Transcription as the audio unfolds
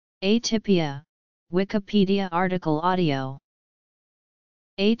Atypia, Wikipedia article audio.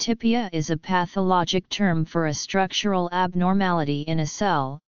 Atypia is a pathologic term for a structural abnormality in a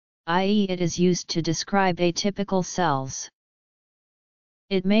cell, i.e. it is used to describe atypical cells.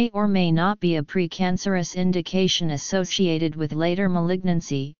 It may or may not be a precancerous indication associated with later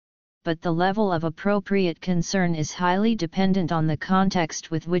malignancy, but the level of appropriate concern is highly dependent on the context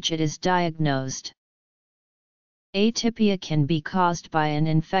with which it is diagnosed. Atypia can be caused by an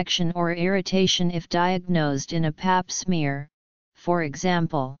infection or irritation if diagnosed in a pap smear, for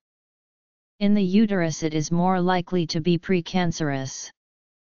example. In the uterus it is more likely to be precancerous.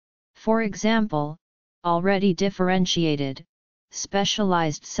 For example, already differentiated,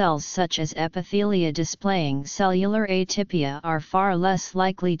 specialized cells such as epithelia displaying cellular atypia are far less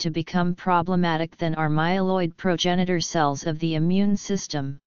likely to become problematic than are myeloid progenitor cells of the immune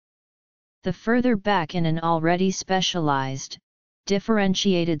system. The further back in an already specialized,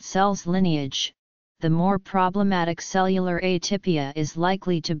 differentiated cell's lineage, the more problematic cellular atypia is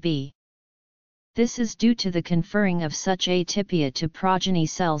likely to be. This is due to the conferring of such atypia to progeny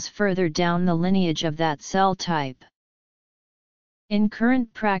cells further down the lineage of that cell type. In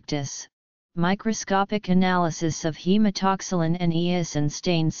current practice, microscopic analysis of hematoxylin and eosin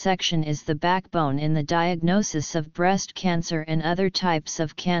stain section is the backbone in the diagnosis of breast cancer and other types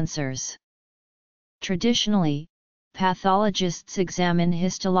of cancers. Traditionally, pathologists examine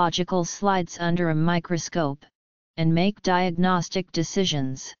histological slides under a microscope, and make diagnostic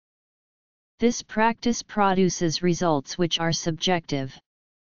decisions. This practice produces results which are subjective.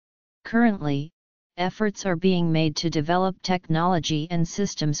 Currently, efforts are being made to develop technology and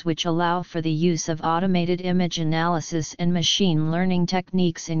systems which allow for the use of automated image analysis and machine learning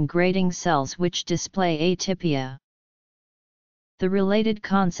techniques in grading cells which display atypia. The related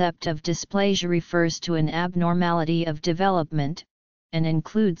concept of dysplasia refers to an abnormality of development, and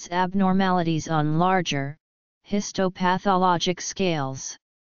includes abnormalities on larger, histopathologic scales.